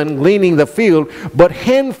these women gleaning the field, but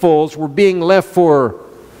handfuls were being left for,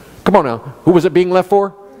 come on now, who was it being left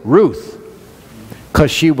for? Ruth.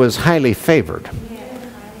 Because she was highly favored.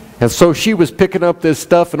 And so she was picking up this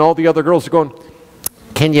stuff and all the other girls are going,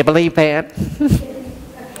 Can you believe that?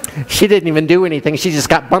 She didn't even do anything. She just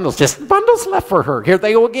got bundles left for her. Here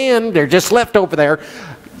they go again. They're just left over there.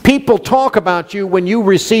 People talk about you when you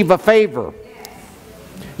receive a favor.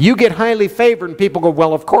 You get highly favored and people go,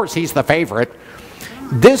 well, of course he's the favorite.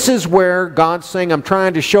 This is where God's saying, I'm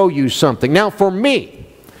trying to show you something. Now for me,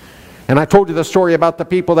 and I told you the story about the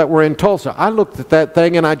people that were in Tulsa. I looked at that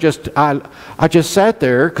thing and I just sat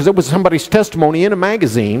there because it was somebody's testimony in a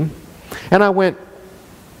magazine. And I went,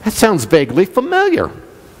 that sounds vaguely familiar.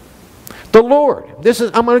 The Lord,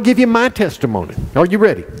 I'm going to give you my testimony. Are you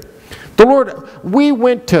ready? The Lord, we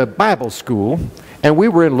went to Bible school and we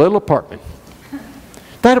were in a little apartment.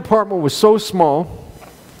 That apartment was so small,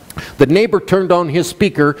 the neighbor turned on his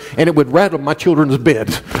speaker and it would rattle my children's bed.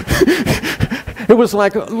 It was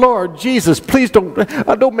like, Lord Jesus, please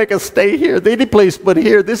don't make us stay here, any place but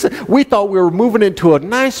here. We thought we were moving into a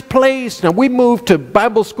nice place. Now we moved to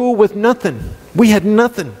Bible school with nothing. We had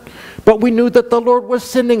nothing. But we knew that the Lord was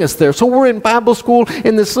sending us there. So we're in Bible school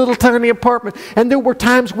in this little tiny apartment. And there were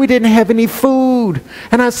times we didn't have any food.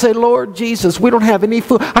 And I said, Lord Jesus, we don't have any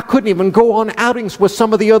food. I couldn't even go on outings with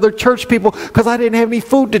some of the other church people because I didn't have any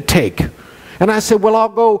food to take. And I said, well, I'll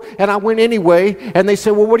go. And I went anyway. And they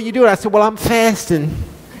said, well, what are you doing? I said, well, I'm fasting.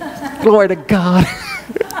 Glory to God.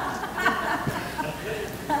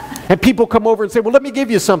 And people come over and say, well, let me give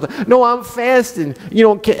you something. No, I'm fasting. You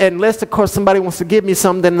know, unless, of course, somebody wants to give me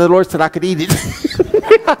something, then the Lord said I could eat it.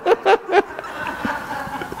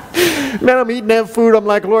 Man, I'm eating that food. I'm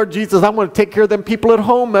like, Lord Jesus, I want to take care of them people at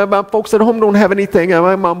home. My folks at home don't have anything.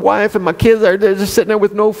 My wife and my kids are just sitting there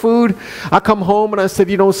with no food. I come home and I said,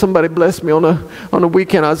 you know, somebody blessed me on a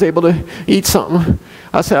weekend. I was able to eat something.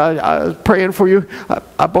 I said, I was praying for you.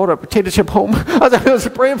 I bought a potato chip home. I was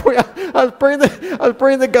praying for you. I was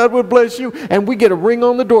praying that God would bless you. And we get a ring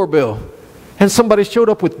on the doorbell. And somebody showed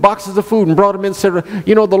up with boxes of food and brought them in and said,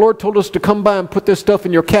 you know, the Lord told us to come by and put this stuff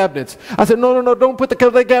in your cabinets. I said, no, don't put the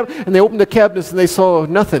cabinet. And they opened the cabinets and they saw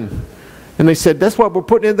nothing. And they said, that's why we're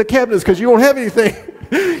putting in the cabinets, because you don't have anything.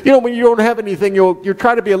 You know, when you don't have anything, you're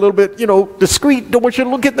trying to be a little bit, you know, discreet. Don't want you to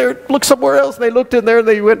look in there, look somewhere else. And they looked in there and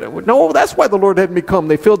they went, no, that's why the Lord had me come.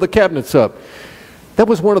 They filled the cabinets up. That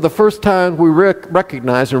was one of the first times we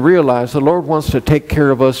recognized and realized the Lord wants to take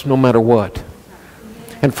care of us no matter what.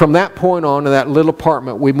 And from that point on, in that little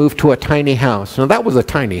apartment, we moved to a tiny house. Now, that was a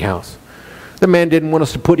tiny house. The man didn't want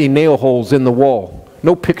us to put any nail holes in the wall.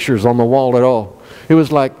 No pictures on the wall at all. It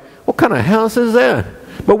was like, what kind of house is that?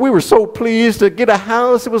 But we were so pleased to get a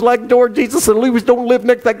house. It was like, Lord Jesus and Lewis don't live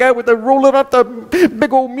next to that guy with the rolling up the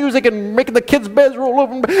big old music and making the kids' beds roll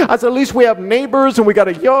over. I said, at least we have neighbors and we got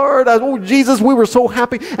a yard. I said, oh, Jesus, we were so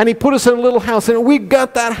happy. And he put us in a little house. And we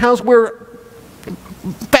got that house. We're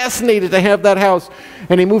fascinated to have that house.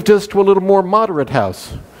 And he moved us to a little more moderate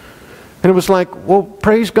house. And it was like, well,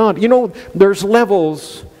 praise God. You know, there's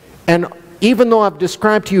levels. And even though I've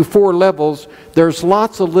described to you 4 levels, there's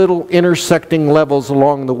lots of little intersecting levels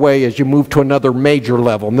along the way as you move to another major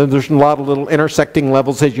level. And then there's a lot of little intersecting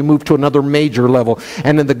levels as you move to another major level.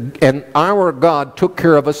 And our God took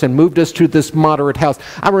care of us and moved us to this moderate house.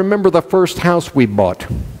 I remember the first house we bought.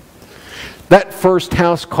 That first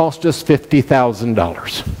house cost us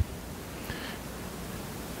 $50,000.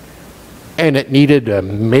 And it needed a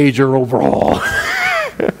major overhaul.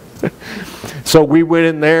 So we went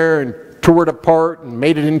in there and tore it apart and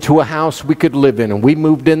made it into a house we could live in. And we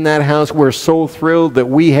moved in that house. We're so thrilled that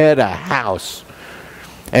we had a house.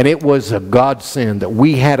 And it was a godsend that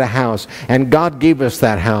we had a house. And God gave us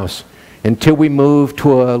that house until we moved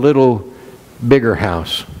to a little bigger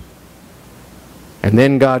house. And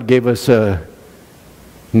then God gave us a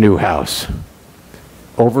new house,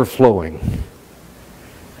 overflowing.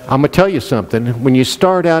 I'm going to tell you something. When you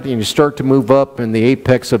start out and you start to move up in the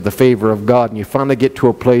apex of the favor of God, and you finally get to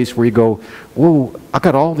a place where you go, whoa, I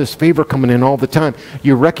got all this favor coming in all the time.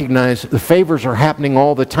 You recognize the favors are happening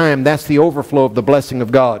all the time. That's the overflow of the blessing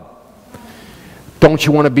of God. Don't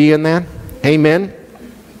you want to be in that? Amen.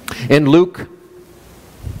 In Luke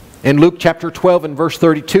chapter 12 and verse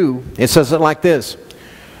 32, it says it like this.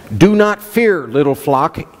 Do not fear, little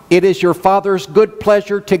flock. It is your Father's good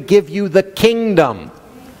pleasure to give you the kingdom.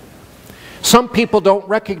 Some people don't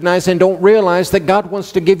recognize and don't realize that God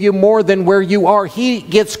wants to give you more than where you are. He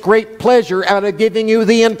gets great pleasure out of giving you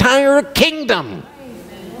the entire kingdom.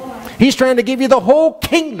 He's trying to give you the whole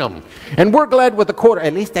kingdom. And we're glad with a quarter.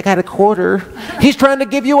 At least I got a quarter. He's trying to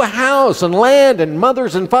give you a house and land and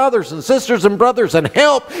mothers and fathers and sisters and brothers and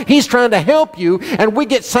help. He's trying to help you. And we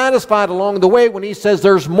get satisfied along the way when he says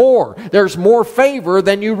there's more. There's more favor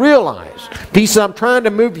than you realize. He says, I'm trying to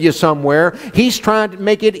move you somewhere. He's trying to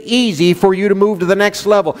make it easy for you to move to the next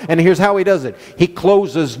level. And here's how he does it. He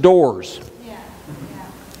closes doors.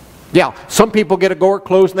 Yeah, some people get a door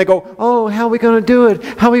closed and they go, oh, how are we going to do it?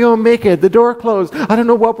 How are we going to make it? The door closed. I don't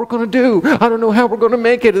know what we're going to do. I don't know how we're going to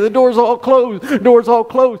make it. The door's all closed. Door's all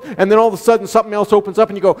closed. And then all of a sudden something else opens up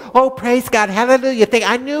and you go, oh, praise God, hallelujah. You think,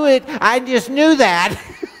 I knew it. I just knew that.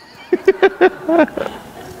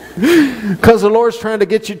 Because the Lord's trying to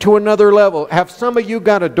get you to another level. Have some of you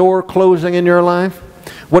got a door closing in your life?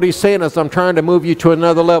 What he's saying is, I'm trying to move you to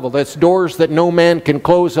another level. That's doors that no man can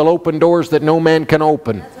close. He'll open doors that no man can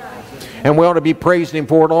open. And we ought to be praising him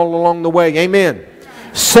for it all along the way. Amen.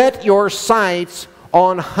 Set your sights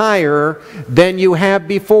on higher than you have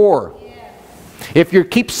before. If you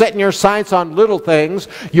keep setting your sights on little things,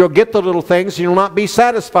 you'll get the little things and you'll not be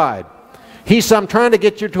satisfied. He said, I'm trying to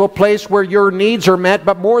get you to a place where your needs are met,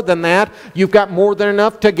 but more than that, you've got more than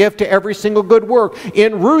enough to give to every single good work.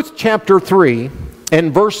 In Ruth chapter 3,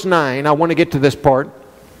 and verse 9, I want to get to this part.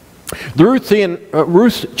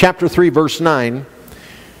 Ruth chapter 3, verse 9.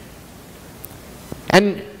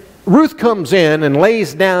 And Ruth comes in and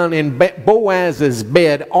lays down in Boaz's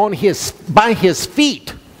bed by his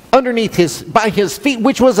feet, by his feet,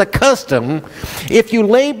 which was a custom. If you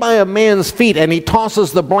lay by a man's feet and he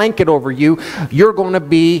tosses the blanket over you, you're going to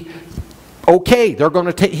be okay.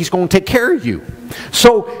 He's going to take care of you.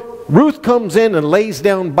 So Ruth comes in and lays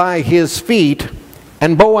down by his feet,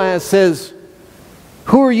 and Boaz says,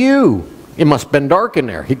 who are you? It must have been dark in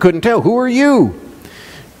there. He couldn't tell. Who are you?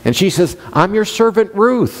 And she says, I'm your servant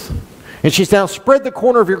Ruth. And she says, now spread the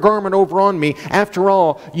corner of your garment over on me. After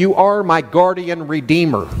all, you are my guardian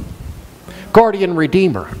redeemer. Guardian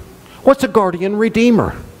redeemer. What's a guardian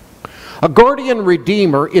redeemer? A guardian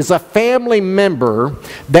redeemer is a family member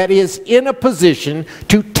that is in a position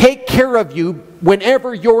to take care of you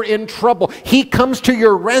whenever you're in trouble. He comes to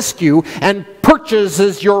your rescue and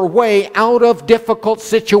purchases your way out of difficult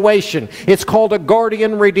situation. It's called a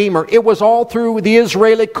guardian redeemer. It was all through the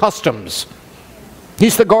Israeli customs.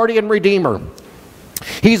 He's the guardian redeemer.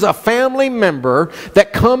 He's a family member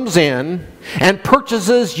that comes in and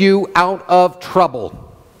purchases you out of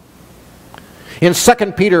trouble. In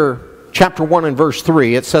 2 Peter chapter 1 and verse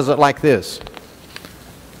 3, it says it like this.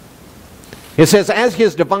 It says, as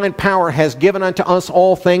his divine power has given unto us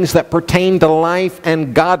all things that pertain to life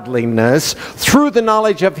and godliness, through the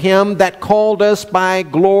knowledge of him that called us by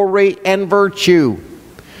glory and virtue.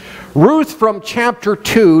 Ruth, from chapter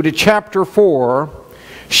 2 to chapter 4,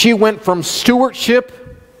 she went from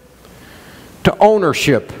stewardship to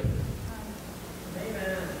ownership.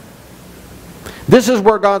 Amen. This is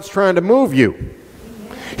where God's trying to move you.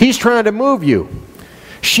 He's trying to move you.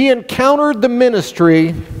 She encountered the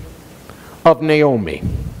ministry of Naomi.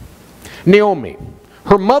 Naomi,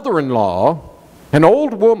 her mother-in-law, an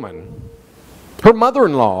old woman, her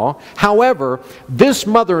mother-in-law, however, this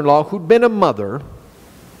mother-in-law who'd been a mother,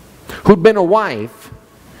 who'd been a wife,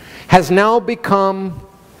 has now become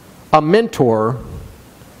a mentor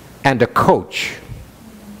and a coach.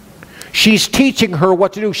 She's teaching her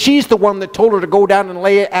what to do. She's the one that told her to go down and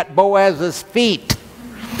lay at Boaz's feet.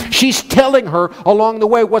 She's telling her along the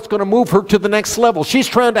way what's going to move her to the next level. She's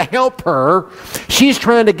trying to help her. She's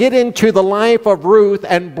trying to get into the life of Ruth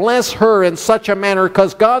and bless her in such a manner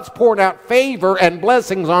because God's poured out favor and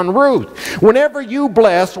blessings on Ruth. Whenever you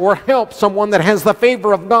bless or help someone that has the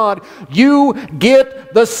favor of God, you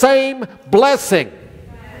get the same blessing.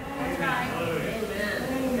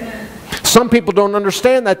 Some people don't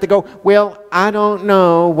understand that. They go, well, I don't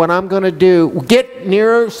know what I'm going to do. Get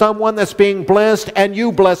near someone that's being blessed and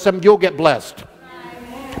you bless them, you'll get blessed.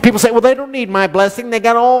 People say, well, they don't need my blessing. They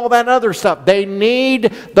got all that other stuff. They need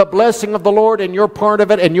the blessing of the Lord, and you're part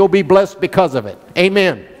of it, and you'll be blessed because of it.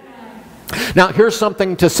 Amen. Now, here's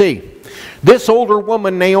something to see. This older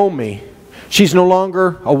woman, Naomi, she's no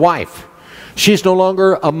longer a wife. She's no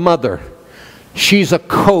longer a mother. She's a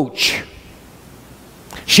coach.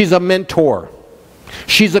 She's a mentor.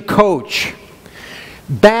 She's a coach.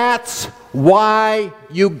 That's why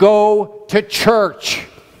you go to church.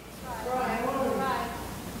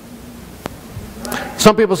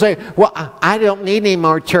 Some people say, well, I don't need any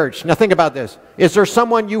more church. Now think about this. Is there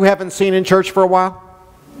someone you haven't seen in church for a while?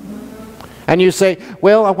 And you say,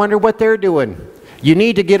 well, I wonder what they're doing. You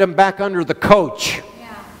need to get them back under the coach.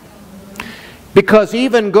 Because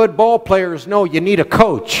even good ball players know you need a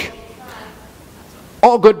coach.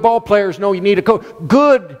 All good ball players know you need a coach.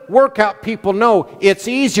 Good workout people know it's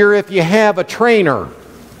easier if you have a trainer.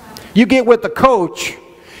 You get with the coach,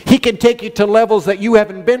 he can take you to levels that you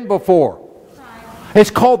haven't been before. It's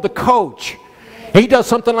called the coach. He does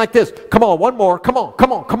something like this. Come on, one more. Come on,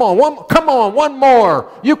 come on, come on. Come on, one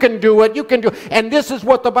more. You can do it. You can do it. And this is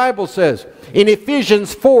what the Bible says. In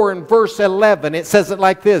Ephesians 4 and verse 11, it says it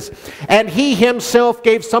like this. And he himself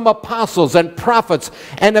gave some apostles and prophets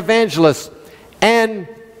and evangelists and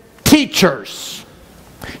teachers.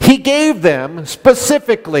 He gave them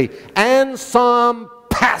specifically, and some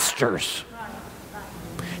pastors.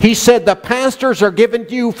 He said the pastors are given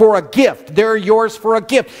to you for a gift. They're yours for a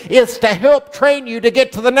gift. It's to help train you to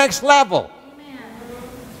get to the next level.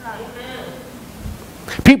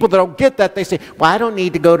 People that don't get that, they say, well, I don't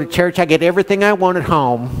need to go to church. I get everything I want at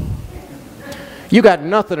home. You got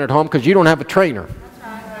nothing at home because you don't have a trainer.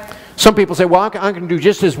 Some people say, well, I can do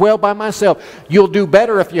just as well by myself. You'll do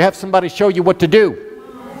better if you have somebody show you what to do.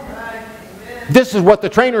 This is what the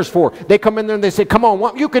trainer's for. They come in there and they say, come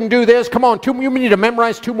on, you can do this. Come on, you need to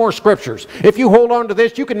memorize 2 more scriptures. If you hold on to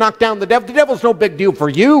this, you can knock down the devil. The devil's no big deal for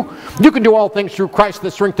you. You can do all things through Christ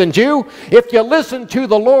that strengthens you. If you listen to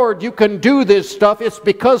the Lord, you can do this stuff. It's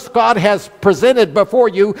because God has presented before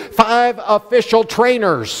you 5 official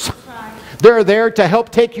trainers. They're there to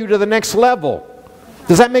help take you to the next level.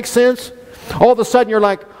 Does that make sense? All of a sudden you're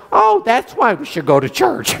like, oh, that's why we should go to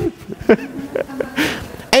church.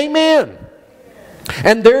 Amen.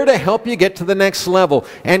 And they're to help you get to the next level.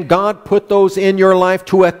 And God put those in your life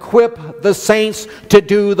to equip the saints to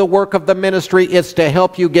do the work of the ministry. It's to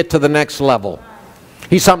help you get to the next level.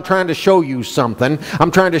 He said, I'm trying to show you something.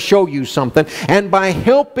 I'm trying to show you something. And by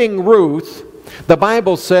helping Ruth, the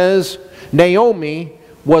Bible says Naomi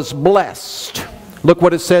was blessed. Look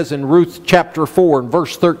what it says in Ruth chapter 4 and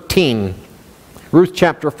verse 13. Ruth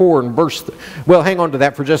chapter 4 and verse... Well, hang on to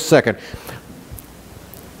that for just a second.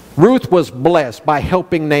 Ruth was blessed by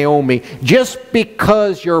helping Naomi. Just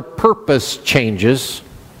because your purpose changes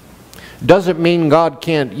doesn't mean God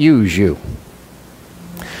can't use you.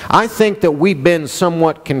 I think that we've been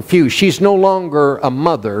somewhat confused. She's no longer a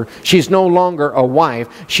mother. She's no longer a wife.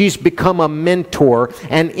 She's become a mentor.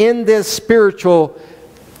 And in this spiritual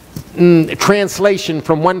translation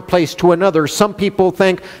from one place to another, some people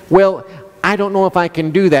think, well, I don't know if I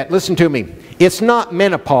can do that. Listen to me. It's not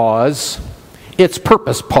menopause. It's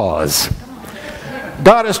purpose pause.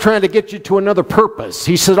 God is trying to get you to another purpose.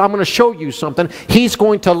 He says, I'm going to show you something. He's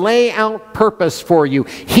going to lay out purpose for you.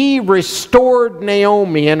 He restored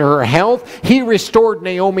Naomi in her health. He restored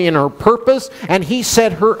Naomi in her purpose. And he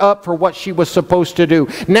set her up for what she was supposed to do.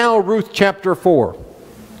 Now Ruth chapter 4,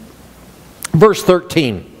 verse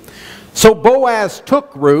 13. So Boaz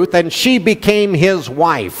took Ruth and she became his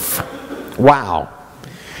wife. Wow.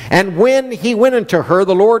 And when he went into her,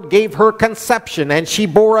 the Lord gave her conception, and she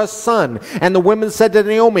bore a son. And the women said to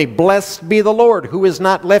Naomi, Blessed be the Lord, who has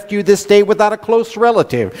not left you this day without a close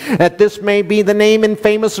relative, that this may be the name and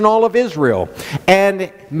famous in all of Israel.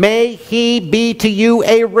 And may he be to you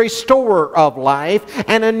a restorer of life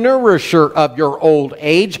and a nourisher of your old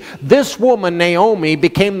age. This woman, Naomi,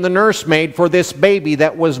 became the nursemaid for this baby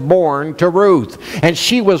that was born to Ruth. And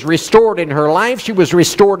she was restored in her life. She was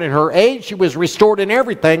restored in her age. She was restored in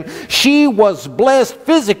everything. She was blessed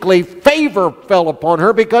physically. Favor fell upon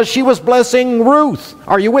her because she was blessing Ruth.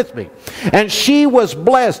 Are you with me? And she was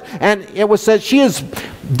blessed. And it was said, she is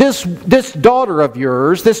this daughter of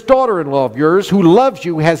yours, this daughter-in-law of yours who loves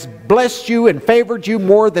you, has blessed you and favored you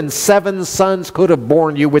more than 7 sons could have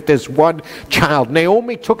borne you with this one child.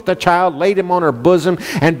 Naomi took the child, laid him on her bosom,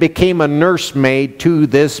 and became a nursemaid to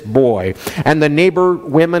this boy. And the neighbor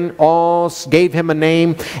women all gave him a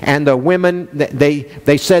name, and the women,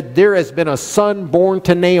 they said, there has been a son born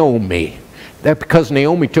to Naomi. That because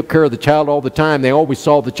Naomi took care of the child all the time, they always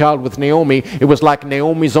saw the child with Naomi. It was like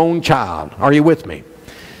Naomi's own child. Are you with me?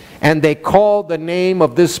 And they called the name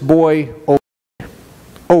of this boy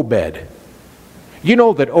Obed. You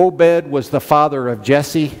know that Obed was the father of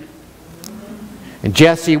Jesse? And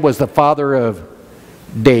Jesse was the father of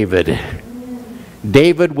David.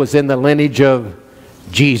 David was in the lineage of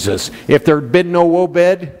Jesus. If there had been no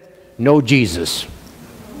Obed, no Jesus.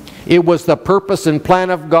 It was the purpose and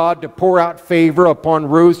plan of God to pour out favor upon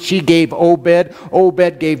Ruth. She gave Obed.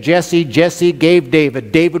 Obed gave Jesse. Jesse gave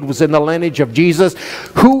David. David was in the lineage of Jesus,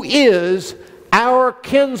 who is our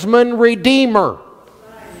kinsman redeemer.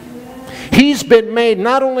 He's been made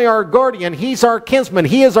not only our guardian, He's our kinsman.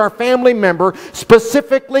 He is our family member,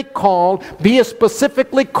 specifically called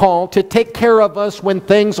to take care of us when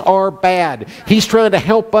things are bad. He's trying to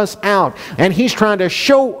help us out, and He's trying to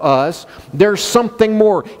show us there's something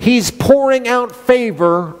more. He's pouring out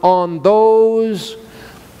favor on those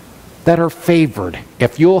that are favored.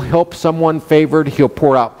 If you'll help someone favored, He'll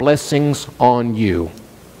pour out blessings on you.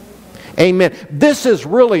 Amen. This is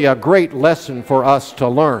really a great lesson for us to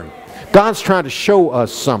learn. God's trying to show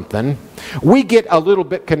us something. We get a little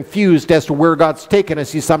bit confused as to where God's taking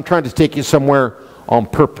us. He says, I'm trying to take you somewhere on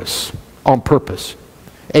purpose. On purpose.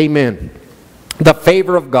 Amen. The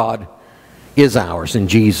favor of God is ours in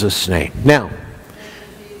Jesus' name. Now,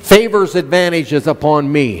 favor's advantage is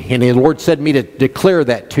upon me. And the Lord said me to declare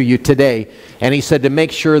that to you today. And He said to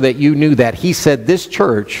make sure that you knew that. He said this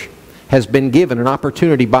church has been given an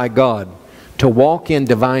opportunity by God to walk in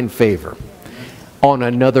divine favor on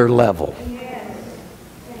another level.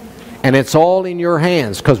 And it's all in your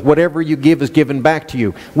hands, because whatever you give is given back to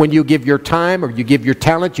you. When you give your time, or you give your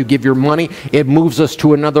talent, you give your money, it moves us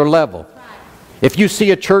to another level. If you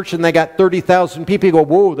see a church and they got 30,000 people, you go,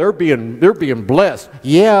 whoa, they're being blessed.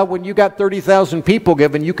 Yeah, when you got 30,000 people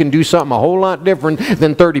giving, you can do something a whole lot different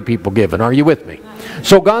than 30 people giving. Are you with me?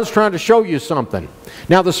 So God's trying to show you something.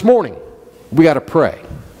 Now this morning, we got to pray.